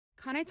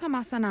Kaneta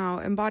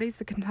Masanao embodies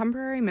the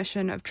contemporary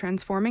mission of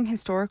transforming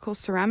historical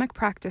ceramic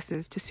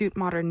practices to suit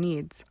modern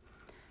needs.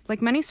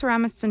 Like many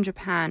ceramists in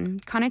Japan,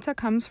 Kaneta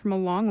comes from a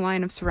long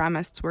line of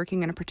ceramists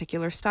working in a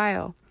particular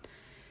style.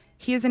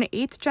 He is an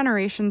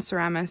 8th-generation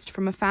ceramist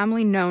from a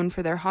family known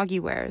for their Hagi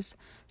wares,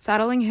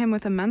 saddling him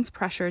with immense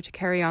pressure to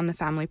carry on the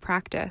family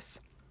practice.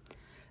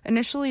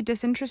 Initially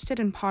disinterested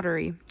in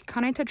pottery,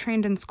 Kaneta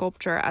trained in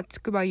sculpture at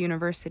Tsukuba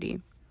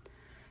University.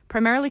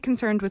 Primarily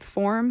concerned with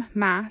form,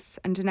 mass,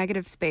 and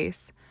negative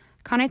space,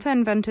 Kaneta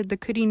invented the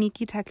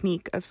kuriniki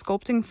technique of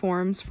sculpting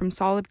forms from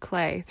solid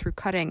clay through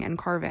cutting and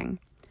carving.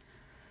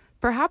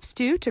 Perhaps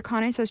due to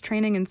Kaneta's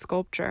training in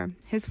sculpture,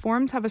 his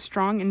forms have a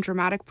strong and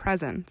dramatic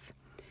presence.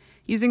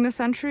 Using the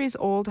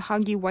centuries-old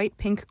Hagi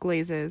white-pink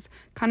glazes,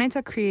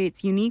 Kaneta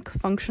creates unique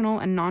functional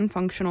and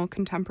non-functional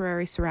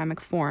contemporary ceramic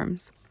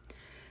forms.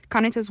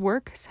 Kaneta's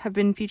works have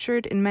been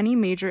featured in many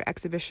major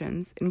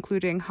exhibitions,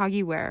 including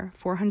Hagi Ware,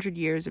 400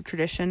 Years of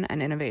Tradition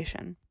and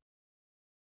Innovation.